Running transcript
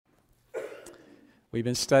We've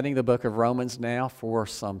been studying the book of Romans now for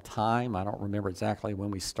some time. I don't remember exactly when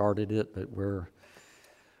we started it, but we're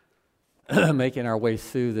making our way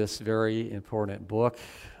through this very important book.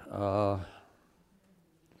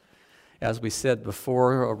 As we said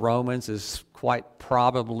before, Romans is quite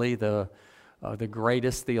probably the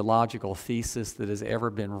greatest theological thesis that has ever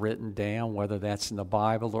been written down, whether that's in the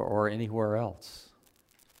Bible or anywhere else.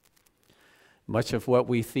 Much of what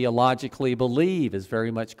we theologically believe is very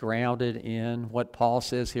much grounded in what Paul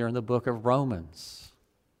says here in the book of Romans.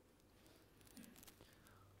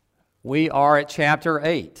 We are at chapter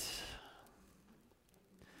 8,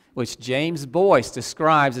 which James Boyce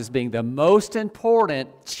describes as being the most important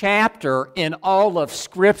chapter in all of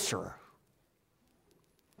Scripture.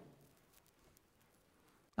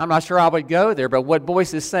 I'm not sure I would go there, but what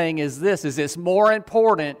Boyce is saying is this, is it's more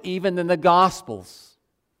important even than the Gospels.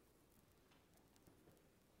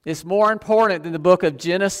 It's more important than the book of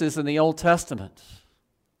Genesis in the Old Testament.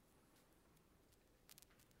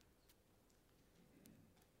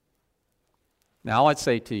 Now, I'd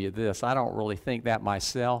say to you this, I don't really think that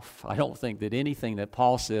myself. I don't think that anything that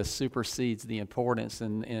Paul says supersedes the importance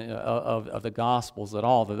of the Gospels at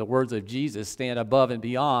all, that the words of Jesus stand above and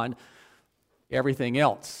beyond everything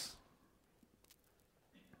else.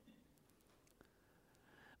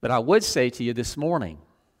 But I would say to you this morning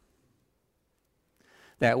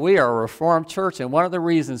that we are a Reformed church, and one of the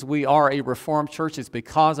reasons we are a Reformed church is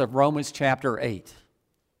because of Romans chapter 8.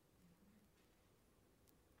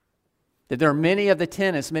 That there are many of the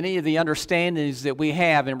tenets, many of the understandings that we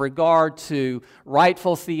have in regard to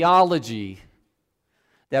rightful theology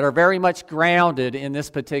that are very much grounded in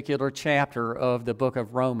this particular chapter of the book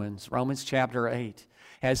of Romans. Romans chapter 8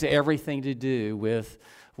 has everything to do with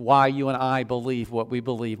why you and I believe what we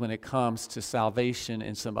believe when it comes to salvation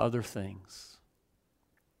and some other things.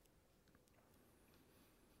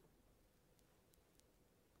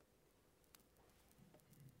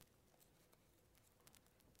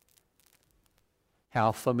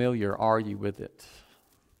 How familiar are you with it?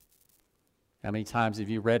 How many times have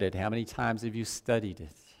you read it? How many times have you studied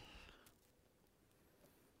it?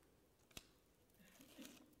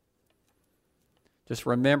 Just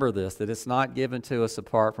remember this, that it's not given to us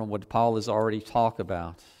apart from what Paul has already talked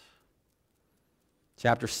about.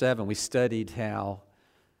 Chapter 7, we studied how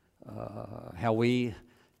we,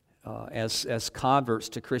 as converts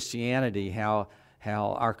to Christianity, how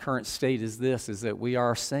our current state is this, is that we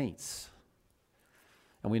are saints.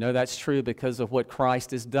 And we know that's true because of what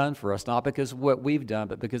Christ has done for us, not because of what we've done,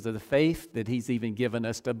 but because of the faith that He's even given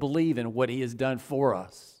us to believe in what He has done for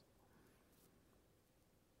us.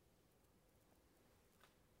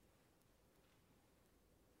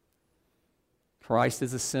 Christ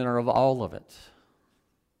is the center of all of it.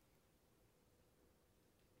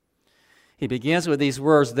 He begins with these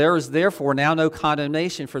words, "There is therefore now no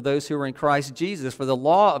condemnation for those who are in Christ Jesus, for the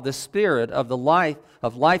law of the Spirit of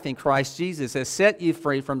life in Christ Jesus has set you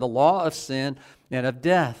free from the law of sin and of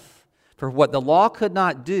death. For what the law could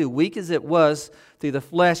not do, weak as it was through the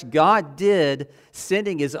flesh, God did,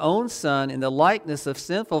 sending His own Son in the likeness of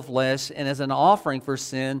sinful flesh, and as an offering for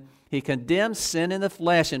sin, He condemned sin in the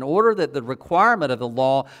flesh in order that the requirement of the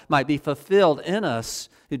law might be fulfilled in us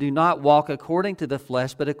who do not walk according to the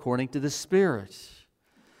flesh, but according to the Spirit.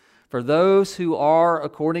 For those who are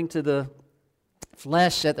according to the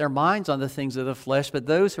flesh set their minds on the things of the flesh, but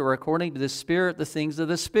those who are according to the Spirit, the things of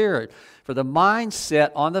the Spirit. For the mind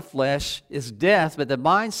set on the flesh is death, but the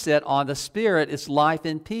mind set on the Spirit is life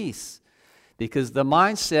and peace. Because the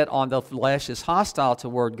mindset on the flesh is hostile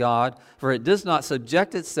toward God, for it does not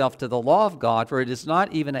subject itself to the law of God, for it is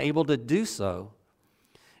not even able to do so.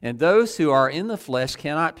 And those who are in the flesh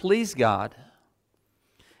cannot please God.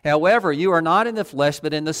 However, you are not in the flesh,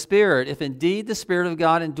 but in the Spirit, if indeed the Spirit of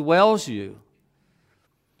God indwells you.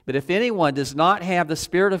 But if anyone does not have the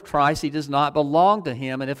Spirit of Christ, he does not belong to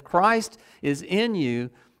Him. And if Christ is in you,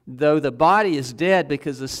 though the body is dead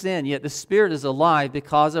because of sin, yet the Spirit is alive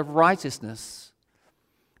because of righteousness.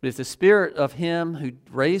 But if the Spirit of Him who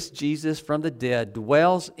raised Jesus from the dead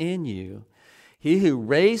dwells in you, He who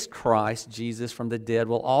raised Christ Jesus from the dead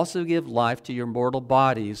will also give life to your mortal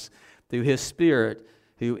bodies through His Spirit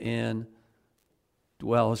who indwells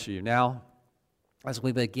you. Now, as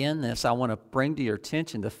we begin this, I want to bring to your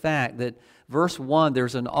attention the fact that verse 1,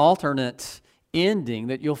 there's an alternate ending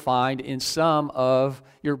that you'll find in some of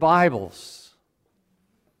your Bibles.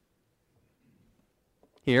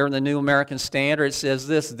 Here in the New American Standard, it says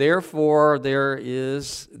this, "Therefore there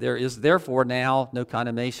is therefore now no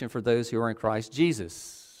condemnation for those who are in Christ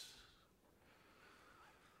Jesus."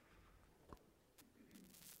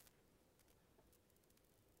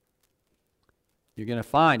 you're going to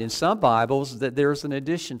find in some Bibles that there's an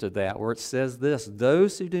addition to that where it says this,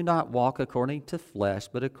 those who do not walk according to flesh,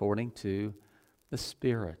 but according to the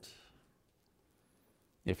Spirit.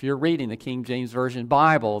 If you're reading the King James Version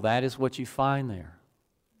Bible, that is what you find there.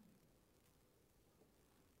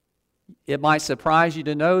 It might surprise you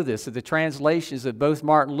to know this, that the translations that both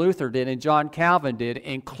Martin Luther did and John Calvin did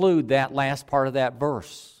include that last part of that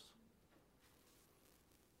verse.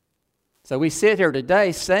 So we sit here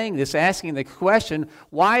today saying this, asking the question,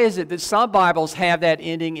 why is it that some Bibles have that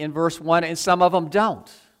ending in verse 1 and some of them don't?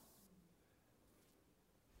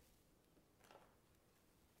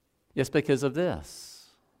 It's because of this.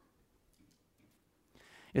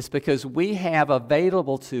 It's because we have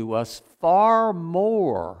available to us far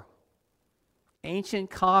more ancient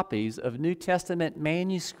copies of New Testament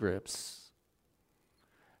manuscripts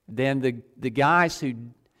than the guys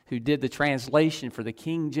who did the translation for the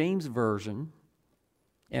King James Version,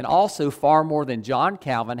 and also far more than John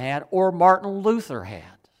Calvin had or Martin Luther had.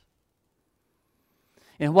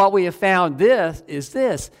 And what we have found is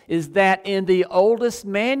that in the oldest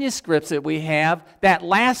manuscripts that we have, that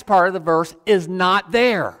last part of the verse is not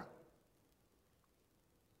there.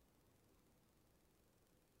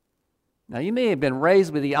 Now, you may have been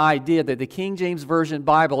raised with the idea that the King James Version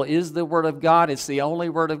Bible is the Word of God. It's the only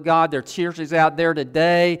Word of God. There are churches out there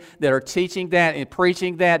today that are teaching that and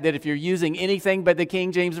preaching that if you're using anything but the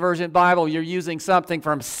King James Version Bible, you're using something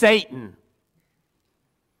from Satan.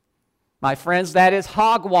 My friends, that is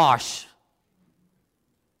hogwash.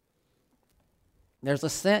 There's a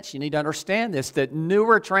sense, you need to understand this, that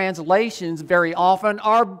newer translations very often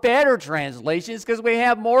are better translations because we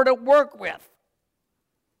have more to work with.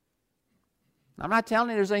 I'm not telling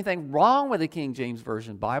you there's anything wrong with the King James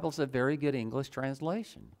Version Bible. It's a very good English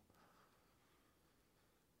translation.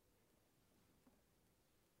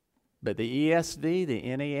 But the ESV, the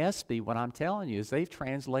NASB, what I'm telling you is they've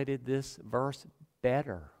translated this verse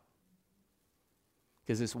better.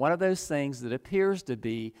 Because it's one of those things that appears to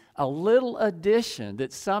be a little addition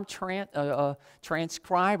that some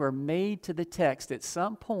transcriber made to the text at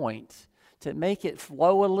some point to make it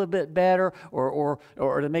flow a little bit better or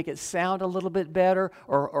to make it sound a little bit better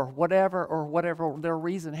or whatever their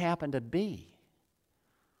reason happened to be.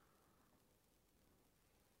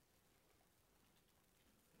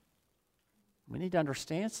 We need to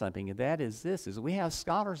understand something, and that is this, is we have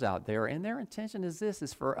scholars out there, and their intention is this,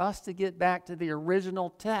 is for us to get back to the original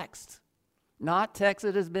text, not text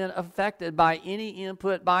that has been affected by any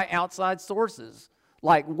input by outside sources,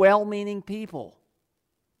 like well-meaning people.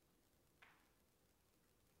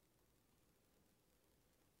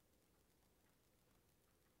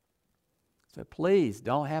 So please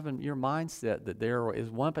don't have in your mindset that there is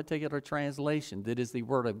one particular translation that is the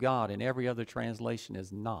Word of God and every other translation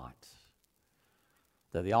is not.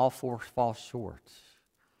 That they all fall short.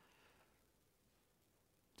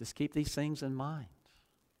 Just keep these things in mind.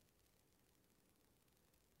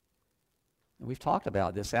 And we've talked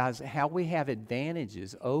about this as how we have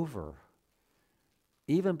advantages over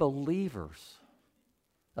even believers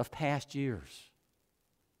of past years.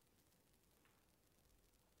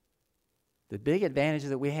 The big advantage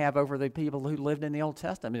that we have over the people who lived in the Old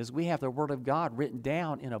Testament is we have the Word of God written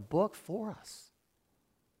down in a book for us.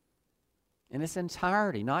 In its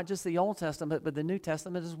entirety, not just the Old Testament, but the New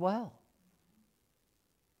Testament as well.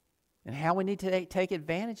 And how we need to take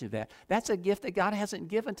advantage of that. That's a gift that God hasn't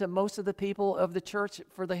given to most of the people of the church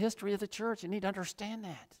for the history of the church. You need to understand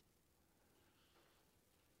that.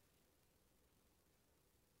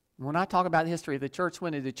 When I talk about the history of the church,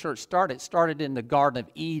 when did the church start? It started in the Garden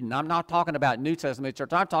of Eden. I'm not talking about New Testament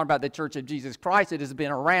church. I'm talking about the Church of Jesus Christ. It has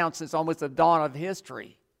been around since almost the dawn of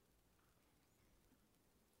history.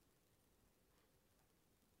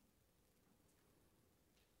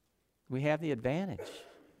 We have the advantage.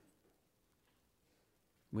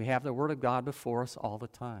 We have the Word of God before us all the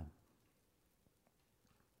time.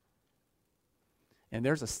 And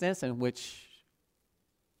there's a sense in which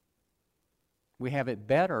we have it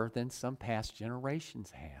better than some past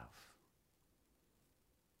generations have.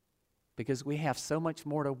 Because we have so much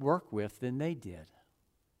more to work with than they did.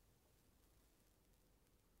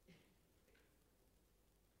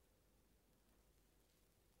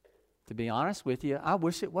 To be honest with you, I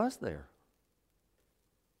wish it was there.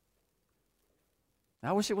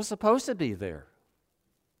 I wish it was supposed to be there.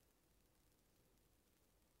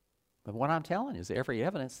 But what I'm telling you is every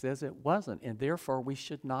evidence says it wasn't, and therefore we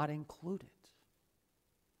should not include it.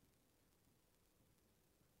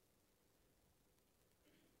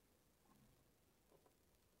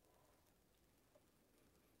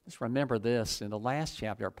 Just remember this, in the last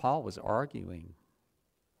chapter, Paul was arguing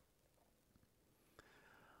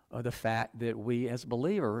of the fact that we as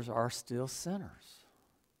believers are still sinners.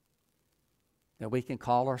 That we can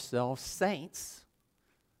call ourselves saints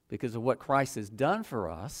because of what Christ has done for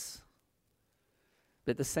us.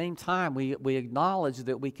 But at the same time, we acknowledge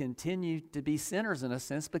that we continue to be sinners in a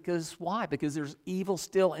sense because why? Because there's evil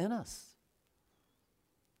still in us.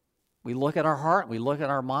 We look at our heart, we look at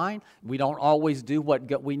our mind. We don't always do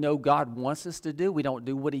what we know God wants us to do. We don't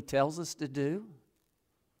do what He tells us to do.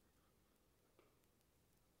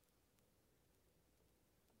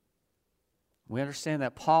 We understand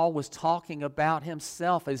that Paul was talking about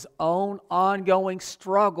himself, his own ongoing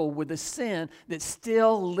struggle with the sin that's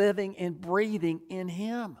still living and breathing in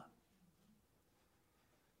him.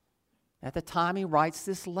 At the time he writes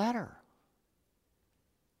this letter.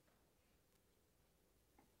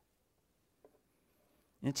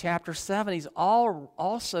 In chapter 7, he's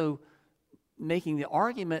also making the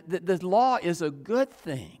argument that the law is a good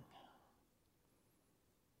thing.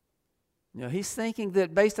 You know, he's thinking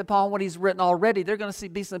that based upon what he's written already, they're going to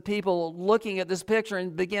be some people looking at this picture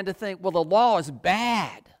and begin to think, well, the law is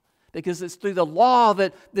bad because it's through the law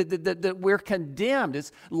that we're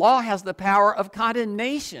condemned. Law has the power of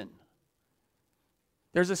condemnation.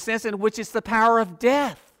 There's a sense in which it's the power of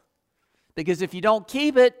death because if you don't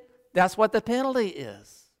keep it, that's what the penalty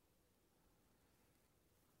is.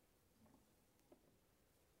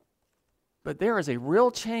 But there is a real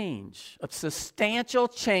change, a substantial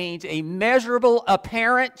change, a measurable,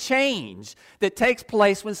 apparent change that takes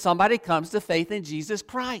place when somebody comes to faith in Jesus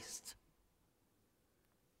Christ.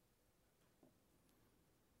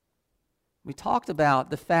 We talked about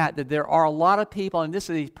the fact that there are a lot of people, and this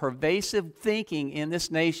is pervasive thinking in this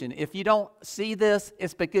nation. If you don't see this,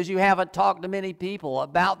 it's because you haven't talked to many people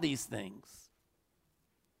about these things.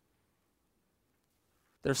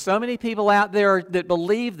 There's so many people out there that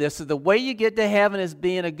believe this, that the way you get to heaven is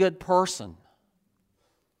being a good person.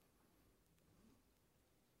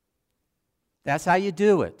 That's how you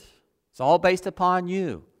do it. It's all based upon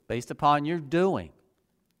you, based upon your doing.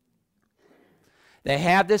 They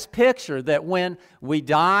have this picture that when we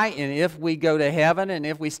die and if we go to heaven and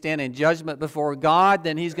if we stand in judgment before God,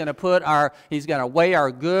 then He's going to weigh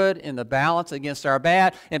our good in the balance against our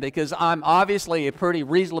bad. And because I'm obviously a pretty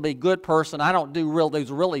reasonably good person, I don't do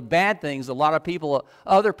those really bad things a lot of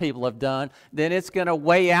other people have done, then it's going to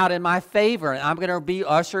weigh out in my favor. And I'm going to be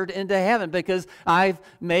ushered into heaven because I've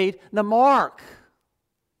made the mark.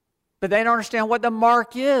 But they don't understand what the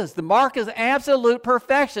mark is. The mark is absolute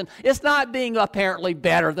perfection. It's not being apparently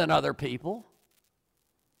better than other people.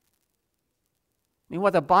 I mean,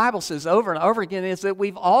 what the Bible says over and over again is that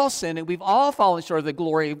we've all sinned and we've all fallen short of the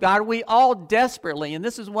glory of God. We all desperately, and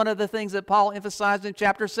this is one of the things that Paul emphasized in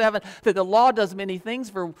chapter 7, that the law does many things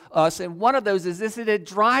for us, and one of those is this, that it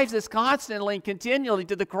drives us constantly and continually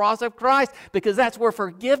to the cross of Christ, because that's where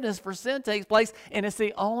forgiveness for sin takes place, and it's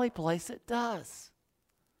the only place it does.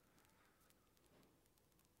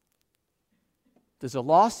 Does the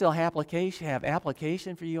law still have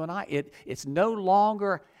application for you and I? It's no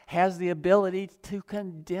longer has the ability to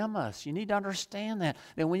condemn us. You need to understand that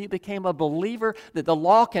when you became a believer, that the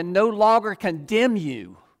law can no longer condemn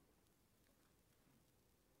you.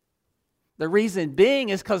 The reason being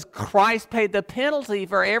is because Christ paid the penalty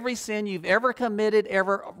for every sin you've ever committed,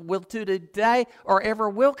 ever will to today, or ever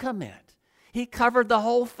will commit. He covered the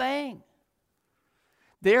whole thing.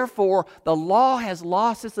 Therefore, the law has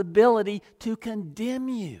lost its ability to condemn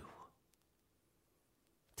you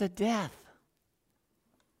to death.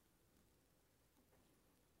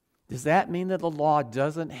 Does that mean that the law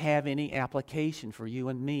doesn't have any application for you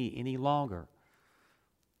and me any longer?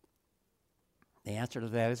 The answer to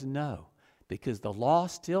that is no, because the law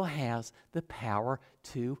still has the power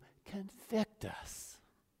to convict us.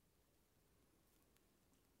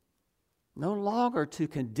 No longer to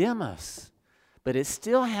condemn us, but it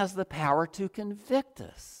still has the power to convict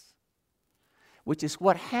us, which is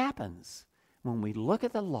what happens when we look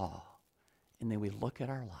at the law and then we look at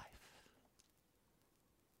our life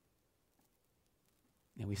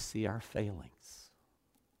and we see our failings.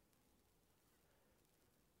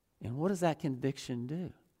 And what does that conviction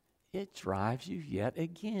do? It drives you yet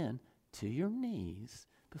again to your knees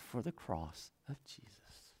before the cross of Jesus.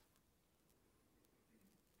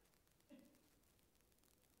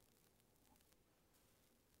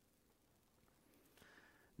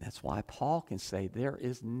 That's why Paul can say there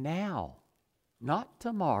is now, not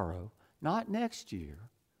tomorrow, not next year,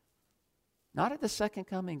 not at the second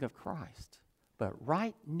coming of Christ, but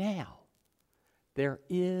right now, there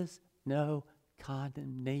is no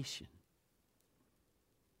condemnation.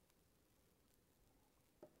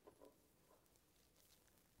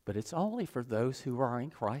 But it's only for those who are in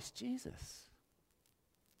Christ Jesus.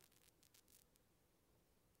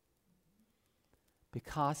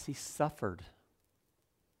 Because he suffered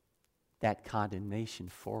that condemnation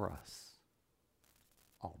for us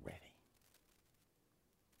already.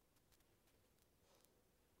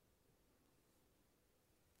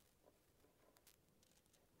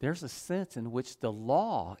 There's a sense in which the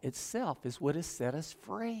law itself is what has set us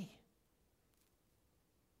free.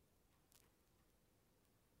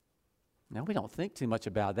 Now, we don't think too much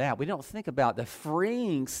about that. We don't think about the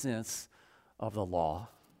freeing sense of the law.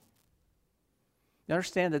 You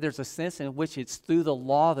understand that there's a sense in which it's through the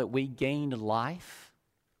law that we gained life?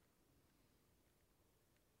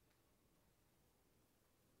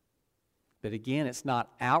 But again, it's not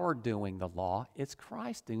our doing the law, it's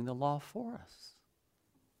Christ doing the law for us.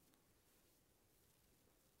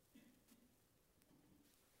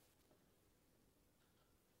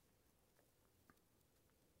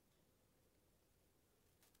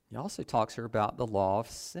 He also talks here about the law of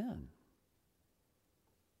sin.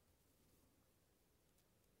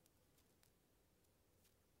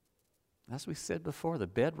 As we said before, the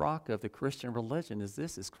bedrock of the Christian religion is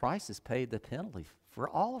this, is Christ has paid the penalty for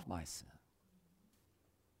all of my sin.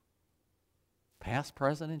 Past,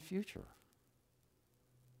 present, and future.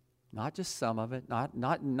 Not just some of it, not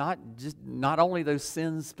only those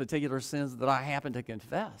sins, particular sins that I happen to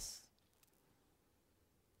confess.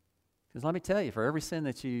 Because let me tell you, for every sin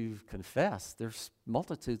that you confess, there's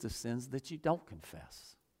multitudes of sins that you don't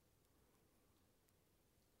confess.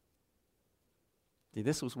 See,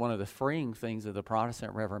 this was one of the freeing things of the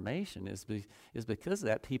Protestant Reformation is because of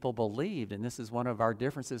that people believed, and this is one of our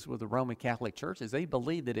differences with the Roman Catholic Church, is they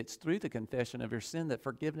believe that it's through the confession of your sin that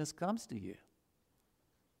forgiveness comes to you.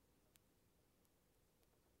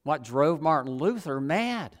 What drove Martin Luther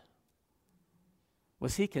mad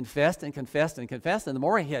was he confessed and confessed and confessed, and the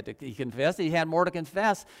more he confessed, he had more to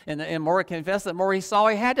confess, and the more he confessed, the more he saw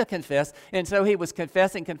he had to confess, and so he was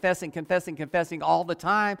confessing all the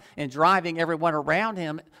time, and driving everyone around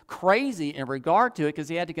him crazy in regard to it, because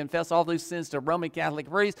he had to confess all those sins to Roman Catholic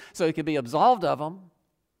priests so he could be absolved of them.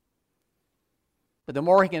 But the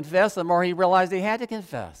more he confessed, the more he realized he had to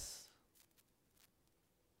confess.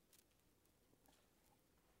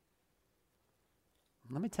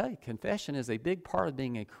 Let me tell you, confession is a big part of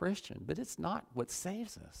being a Christian, but it's not what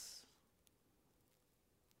saves us.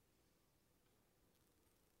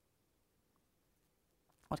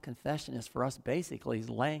 What confession is for us basically is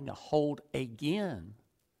laying a hold again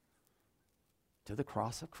to the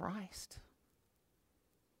cross of Christ.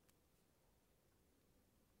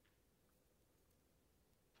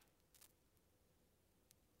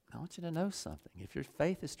 I want you to know something. If your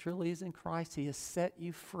faith is truly in Christ, He has set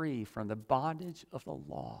you free from the bondage of the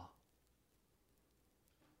law.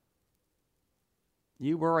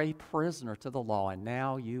 You were a prisoner to the law, and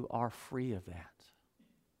now you are free of that.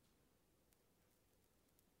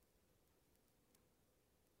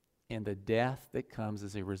 And the death that comes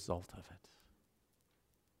as a result of it.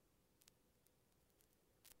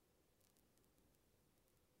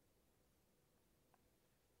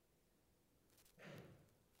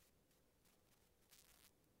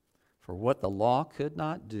 For what the law could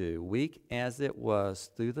not do, weak as it was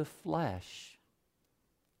through the flesh,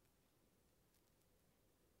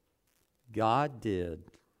 God did,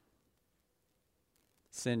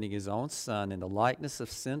 sending His own Son in the likeness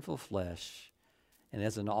of sinful flesh, and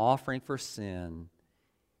as an offering for sin,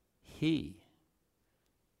 He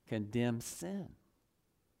condemned sin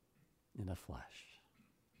in the flesh.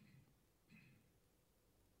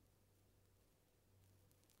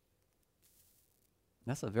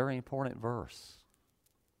 That's a very important verse.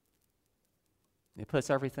 It puts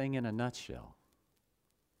everything in a nutshell.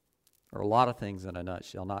 Or a lot of things in a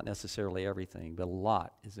nutshell, not necessarily everything, but a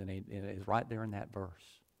lot is right there in that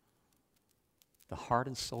verse. The heart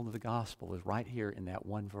and soul of the gospel is right here in that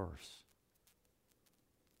one verse.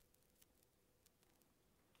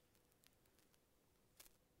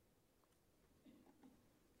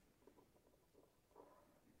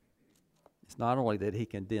 It's not only that He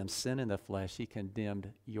condemned sin in the flesh, He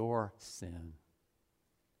condemned your sin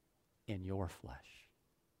in your flesh.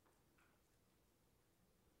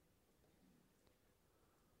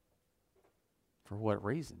 For what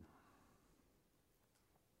reason?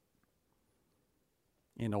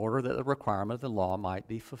 In order that the requirement of the law might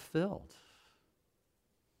be fulfilled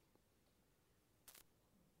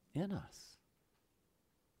in us.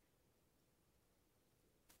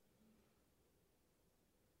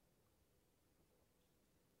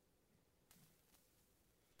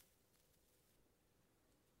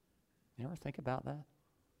 You ever think about that?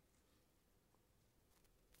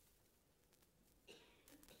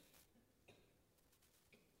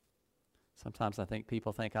 Sometimes I think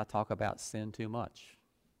people think I talk about sin too much.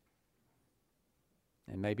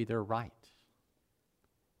 And maybe they're right.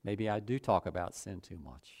 Maybe I do talk about sin too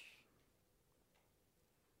much.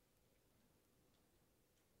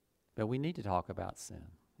 But we need to talk about sin.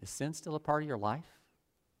 Is sin still a part of your life?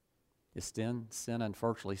 Is sin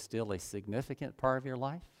unfortunately still a significant part of your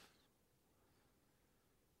life?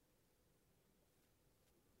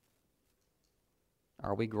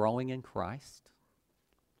 Are we growing in Christ?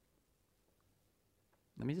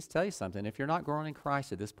 Let me just tell you something. If you're not growing in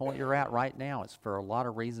Christ at this point you're at right now, it's for a lot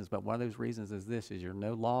of reasons, but one of those reasons is this, is you're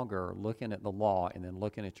no longer looking at the law and then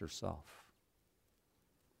looking at yourself.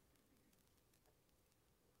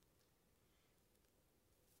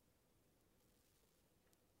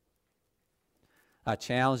 I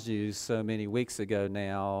challenged you so many weeks ago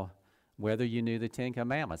now whether you knew the Ten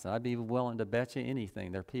Commandments. And I'd be willing to bet you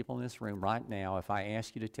anything. There are people in this room right now, if I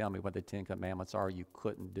ask you to tell me what the Ten Commandments are, you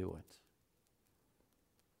couldn't do it.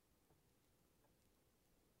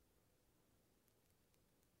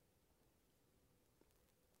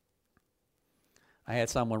 I had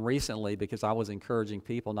someone recently, because I was encouraging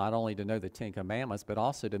people not only to know the Ten Commandments, but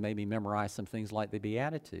also to maybe memorize some things like the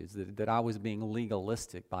Beatitudes, that I was being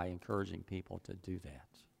legalistic by encouraging people to do that.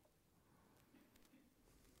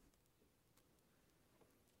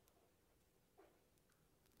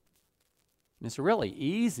 And it's really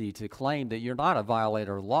easy to claim that you're not a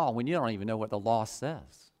violator of law when you don't even know what the law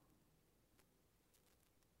says.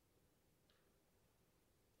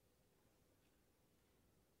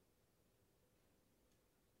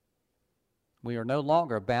 We are no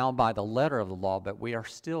longer bound by the letter of the law, but we are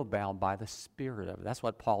still bound by the Spirit of it. That's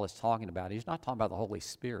what Paul is talking about. He's not talking about the Holy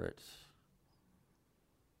Spirit.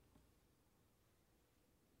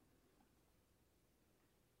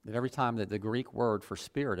 That every time that the Greek word for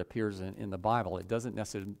Spirit appears in the Bible, it doesn't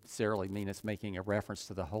necessarily mean it's making a reference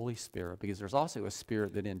to the Holy Spirit, because there's also a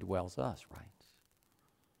Spirit that indwells us, right?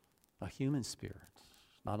 A human spirit.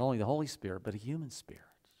 Not only the Holy Spirit, but a human spirit.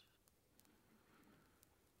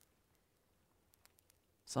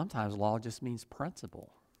 Sometimes law just means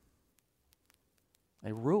principle,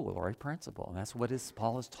 a rule or a principle. And that's what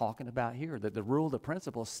Paul is talking about here, that the rule, the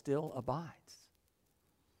principle still abides.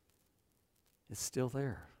 It's still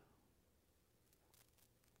there.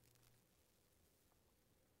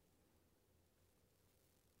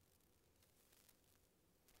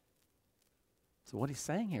 So what he's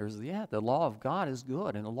saying here is, the law of God is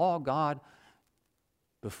good. And the law of God,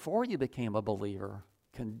 before you became a believer,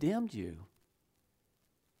 condemned you.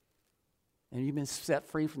 And you've been set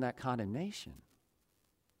free from that condemnation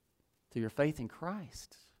through your faith in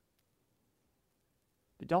Christ.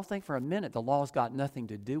 But don't think for a minute the law's got nothing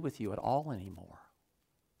to do with you at all anymore.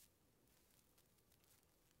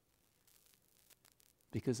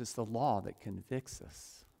 Because it's the law that convicts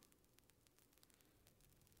us.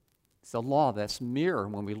 It's the law that's mirror.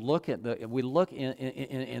 When we look in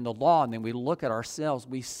the law and then we look at ourselves,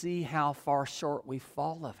 we see how far short we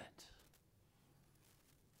fall of it.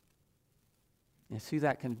 And through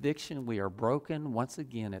that conviction, we are broken once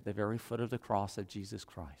again at the very foot of the cross of Jesus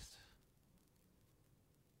Christ.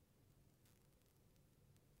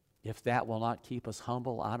 If that will not keep us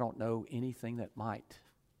humble, I don't know anything that might.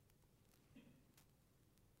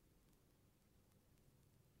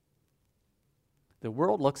 The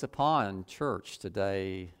world looks upon church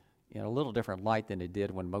today in a little different light than it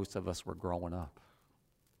did when most of us were growing up.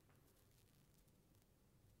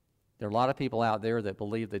 There are a lot of people out there that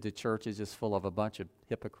believe that the church is just full of a bunch of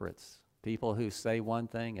hypocrites, people who say one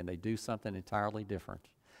thing and they do something entirely different.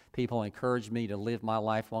 People encourage me to live my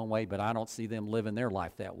life one way, but I don't see them living their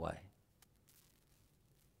life that way.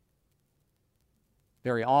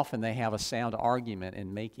 Very often they have a sound argument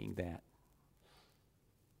in making that.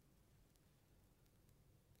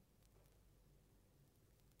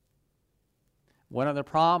 One of the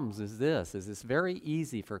problems is this, is it's very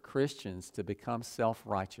easy for Christians to become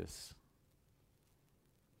self-righteous,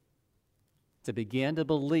 to begin to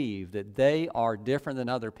believe that they are different than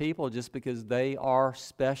other people just because they are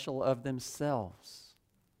special of themselves.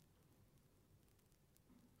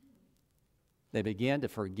 They begin to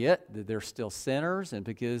forget that they're still sinners, and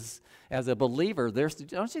because as a believer,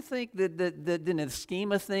 don't you think that in the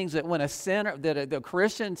scheme of things, that when the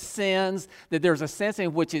Christian sins, that there's a sense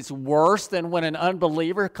in which it's worse than when an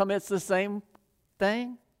unbeliever commits the same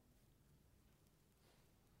thing?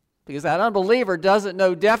 Because that unbeliever doesn't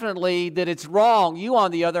know definitely that it's wrong. You,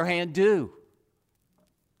 on the other hand, do.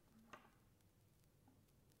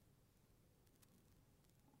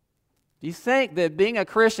 Do you think that being a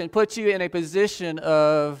Christian puts you in a position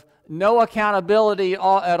of no accountability at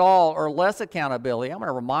all, or less accountability? I'm going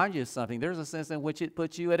to remind you of something. There's a sense in which it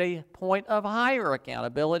puts you at a point of higher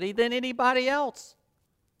accountability than anybody else.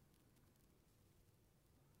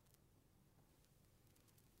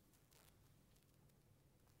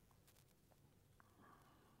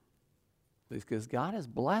 Because God has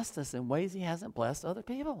blessed us in ways He hasn't blessed other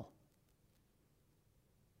people.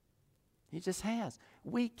 He just has.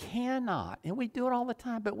 We cannot, and we do it all the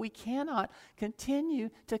time, but we cannot continue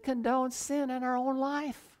to condone sin in our own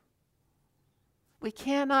life. We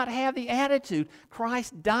cannot have the attitude,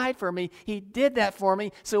 Christ died for me, He did that for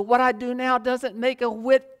me, so what I do now doesn't make a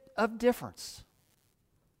whit of difference.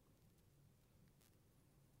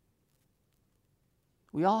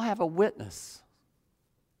 We all have a witness.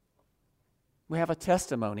 We have a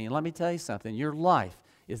testimony, and let me tell you something, your life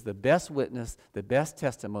is the best witness, the best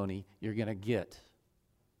testimony you're going to get.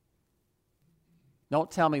 Don't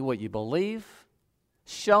tell me what you believe.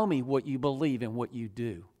 Show me what you believe and what you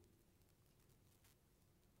do.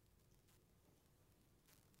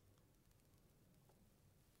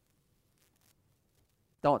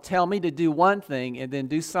 Don't tell me to do one thing and then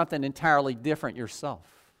do something entirely different yourself.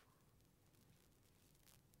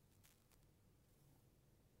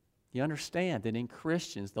 You understand that in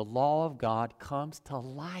Christians, the law of God comes to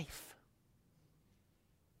life.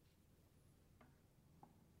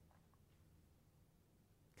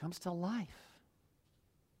 Comes to life.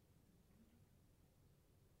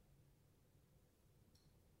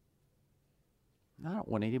 I don't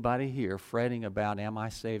want anybody here fretting about, am I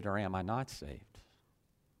saved or am I not saved?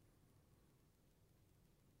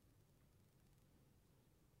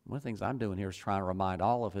 One of the things I'm doing here is trying to remind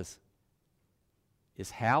all of us is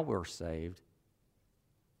how we're saved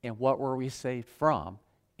and what were we saved from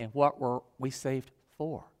and what were we saved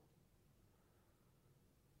for.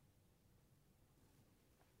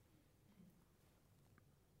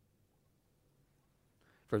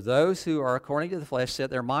 For those who are according to the flesh set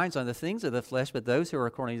their minds on the things of the flesh, but those who are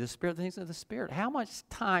according to the Spirit, the things of the Spirit. How much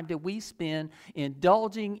time do we spend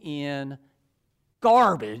indulging in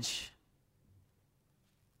garbage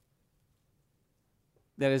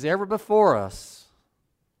that is ever before us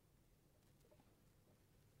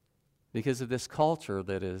because of this culture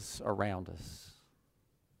that is around us?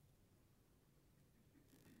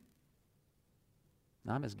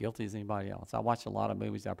 I'm as guilty as anybody else. I watch a lot of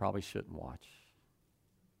movies I probably shouldn't watch.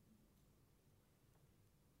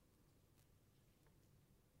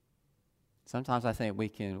 Sometimes I think we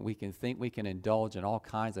can indulge in all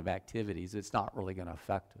kinds of activities. It's not really going to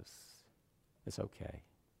affect us. It's okay.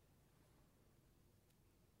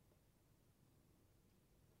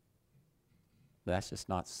 But that's just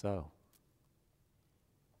not so.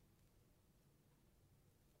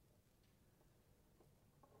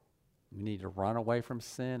 We need to run away from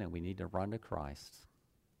sin and we need to run to Christ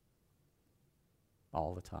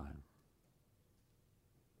all the time.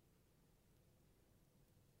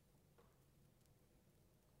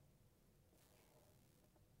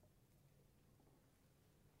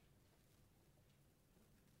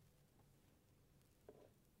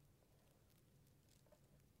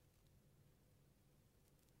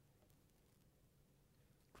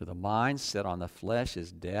 For the mind set on the flesh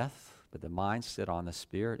is death, but the mind set on the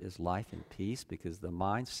Spirit is life and peace, because the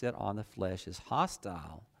mind set on the flesh is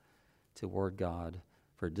hostile toward God,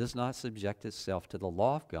 for it does not subject itself to the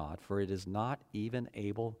law of God, for it is not even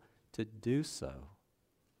able to do so.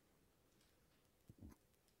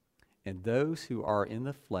 And those who are in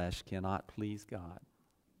the flesh cannot please God.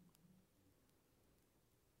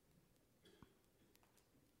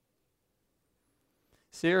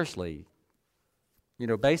 Seriously,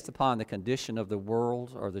 based upon the condition of the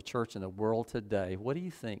world or the church in the world today, what do you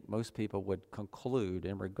think most people would conclude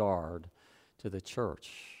in regard to the church?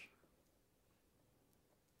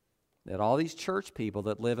 That all these church people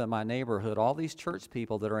that live in my neighborhood, all these church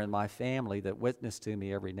people that are in my family that witness to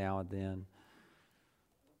me every now and then,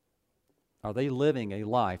 are they living a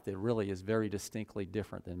life that really is very distinctly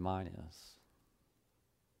different than mine is?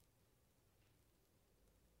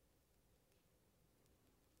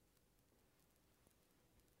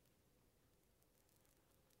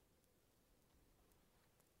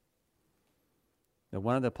 Now,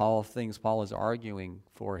 one of the things Paul is arguing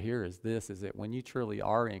for here is this, is that when you truly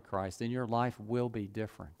are in Christ, then your life will be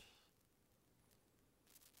different.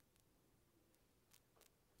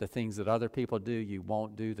 The things that other people do, you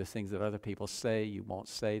won't do. The things that other people say, you won't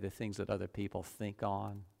say. The things that other people think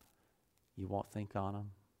on, you won't think on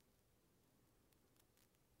them.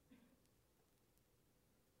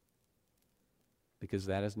 Because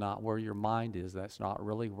that is not where your mind is. That's not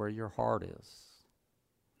really where your heart is.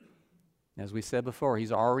 As we said before,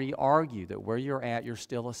 he's already argued that where you're at, you're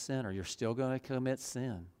still a sinner. You're still going to commit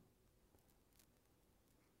sin.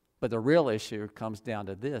 But the real issue comes down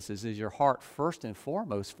to this, is your heart first and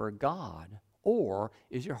foremost for God, or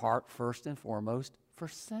is your heart first and foremost for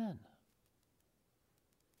sin?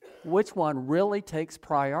 which one really takes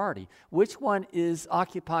priority? Which one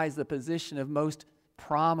occupies the position of most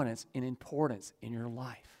prominence and importance in your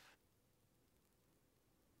life?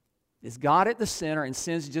 Is God at the center and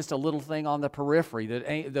sin's just a little thing on the periphery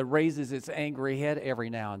that raises its angry head every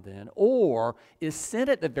now and then? Or is sin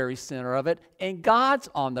at the very center of it and God's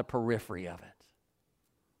on the periphery of it?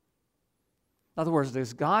 In other words,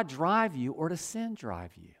 does God drive you or does sin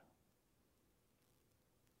drive you?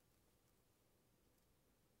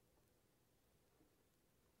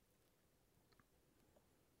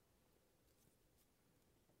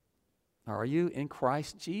 Are you in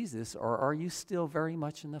Christ Jesus, or are you still very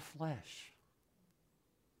much in the flesh?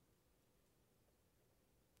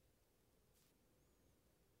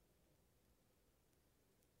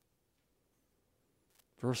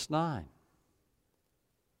 Verse 9.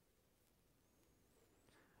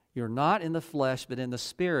 You're not in the flesh, but in the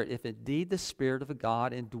Spirit, if indeed the Spirit of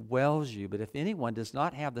God indwells you. But if anyone does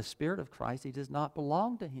not have the Spirit of Christ, he does not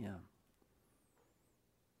belong to him.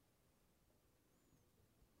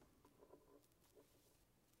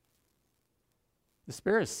 The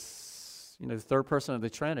Spirit's, the third person of the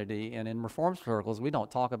Trinity, and in Reformed circles, we don't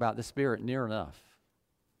talk about the Spirit near enough.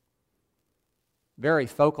 Very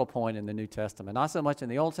focal point in the New Testament. Not so much in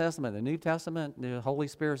the Old Testament, the New Testament, the Holy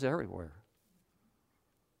Spirit's everywhere.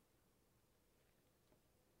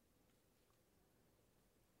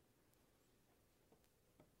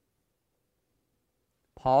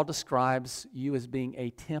 Paul describes you as being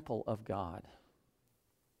a temple of God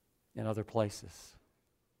in other places.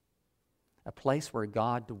 A place where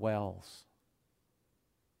God dwells.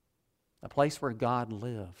 A place where God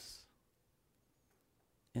lives.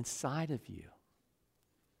 Inside of you.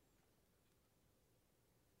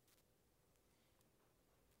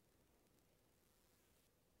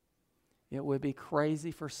 It would be crazy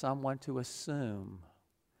for someone to assume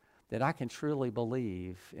that I can truly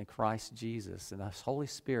believe in Christ Jesus and the Holy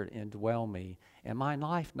Spirit indwell me, and my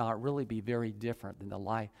life not really be very different than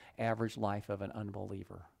the average life of an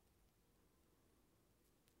unbeliever.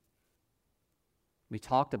 We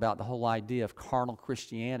talked about the whole idea of carnal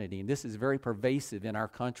Christianity, and this is very pervasive in our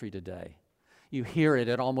country today. You hear it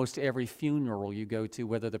at almost every funeral you go to,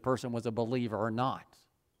 whether the person was a believer or not.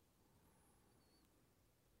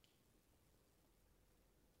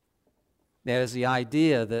 That is the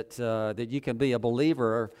idea that you can be a believer,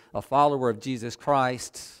 or a follower of Jesus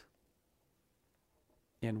Christ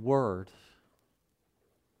in word,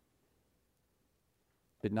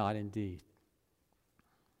 but not in deed.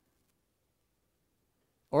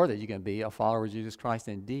 Or that you can be a follower of Jesus Christ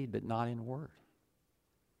in deed, but not in word.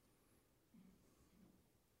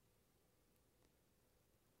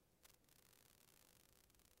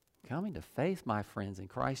 Coming to faith, my friends, in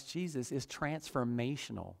Christ Jesus is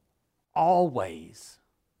transformational. Always.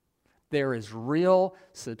 There is real,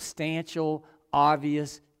 substantial,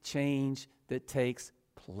 obvious change that takes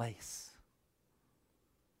place.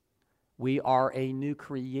 We are a new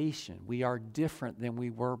creation. We are different than we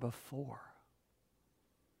were before.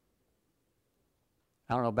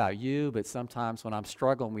 I don't know about you, but sometimes when I'm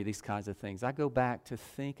struggling with these kinds of things, I go back to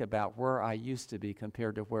think about where I used to be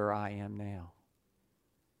compared to where I am now.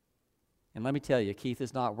 And let me tell you, Keith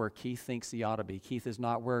is not where Keith thinks he ought to be. Keith is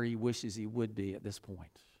not where he wishes he would be at this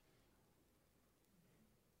point.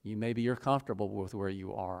 Maybe you're comfortable with where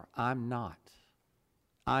you are. I'm not.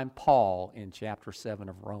 I'm Paul in chapter 7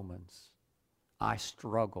 of Romans. I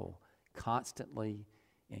struggle constantly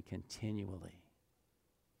and continually.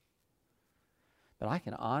 But I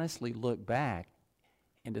can honestly look back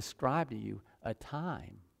and describe to you a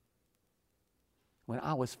time when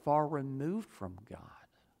I was far removed from God,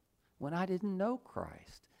 when I didn't know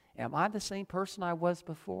Christ. Am I the same person I was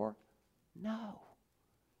before? No.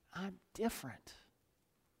 I'm different.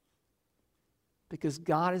 Because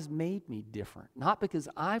God has made me different. Not because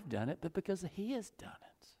I've done it, but because He has done it.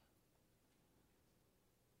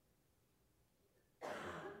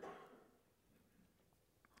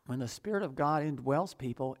 When the Spirit of God indwells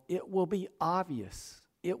people, it will be obvious.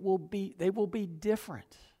 They will be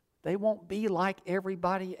different. They won't be like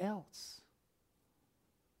everybody else.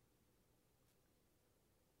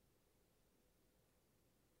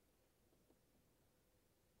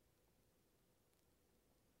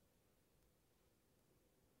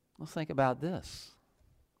 Let's think about this.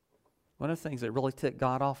 One of the things that really ticked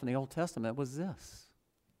God off in the Old Testament was this.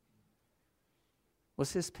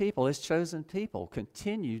 Was His people, His chosen people,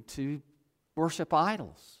 continued to worship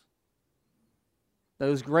idols.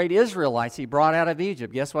 Those great Israelites He brought out of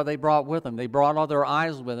Egypt, guess what they brought with them? They brought all their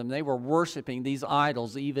idols with them. They were worshiping these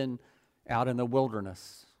idols even out in the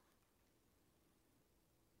wilderness.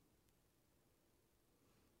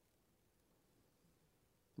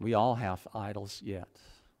 We all have idols yet.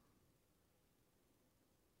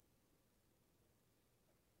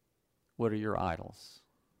 What are your idols?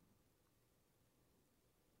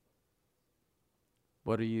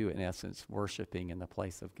 What are you, in essence, worshiping in the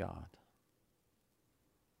place of God?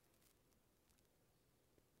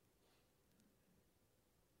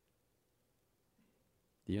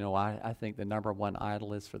 You know, I think the number one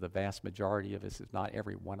idol is for the vast majority of us, if not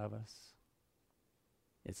every one of us.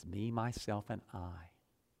 It's me, myself, and I.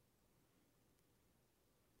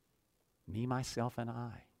 Me, myself, and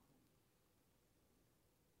I.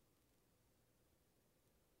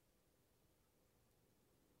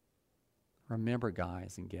 Remember,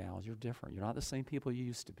 guys and gals, you're different. You're not the same people you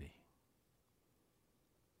used to be.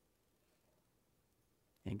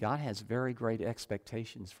 And God has very great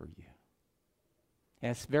expectations for you. He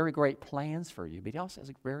has very great plans for you, but He also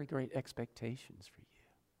has very great expectations for you.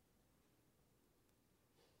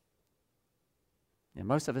 And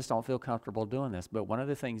most of us don't feel comfortable doing this, but one of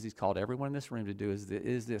the things He's called everyone in this room to do is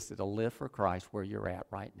this, to live for Christ where you're at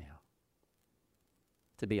right now.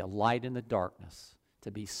 To be a light in the darkness, to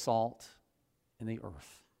be salt in the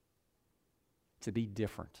earth, to be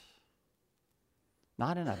different.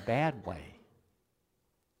 Not in a bad way,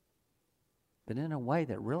 but in a way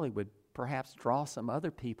that really would perhaps draw some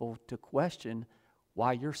other people to question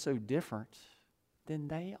why you're so different than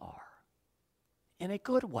they are, in a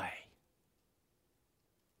good way.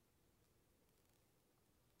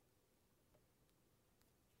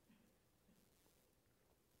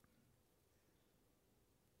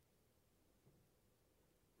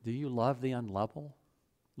 Do you love the unlovable?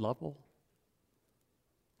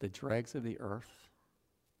 The dregs of the earth?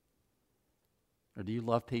 Or do you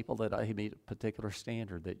love people that meet a particular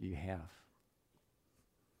standard that you have?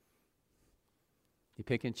 You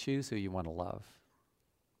pick and choose who you want to love.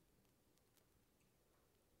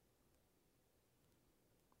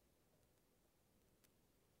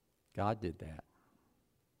 God did that.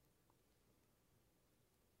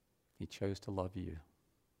 He chose to love you.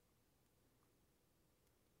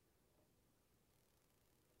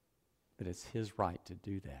 But it's His right to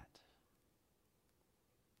do that.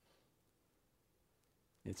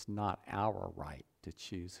 It's not our right to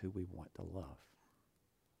choose who we want to love.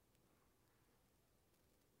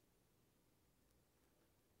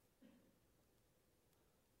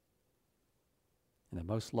 And the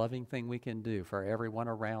most loving thing we can do for everyone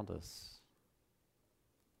around us,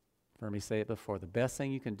 let me say it before, the best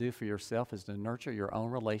thing you can do for yourself is to nurture your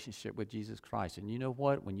own relationship with Jesus Christ. And you know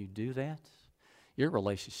what? When you do that, your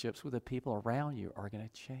relationships with the people around you are going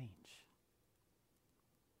to change.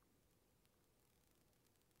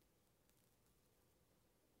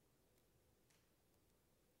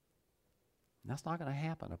 And that's not going to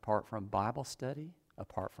happen apart from Bible study,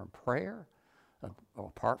 apart from prayer, or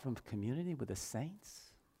apart from community with the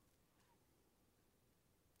saints.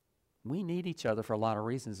 We need each other for a lot of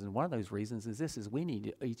reasons, and one of those reasons is this, is we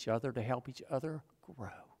need each other to help each other grow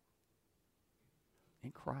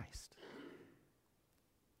in Christ.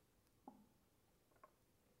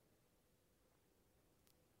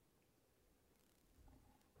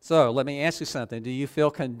 So let me ask you something. Do you feel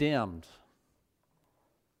condemned?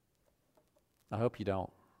 I hope you don't.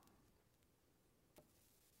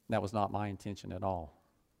 That was not my intention at all.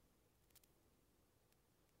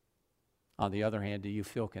 On the other hand, do you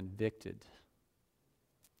feel convicted?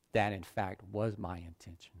 That, in fact, was my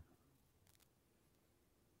intention.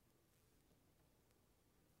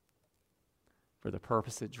 For the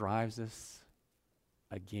purpose that drives us,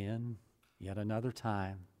 again, yet another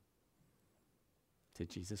time, to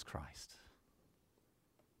Jesus Christ,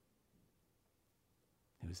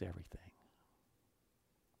 who is everything.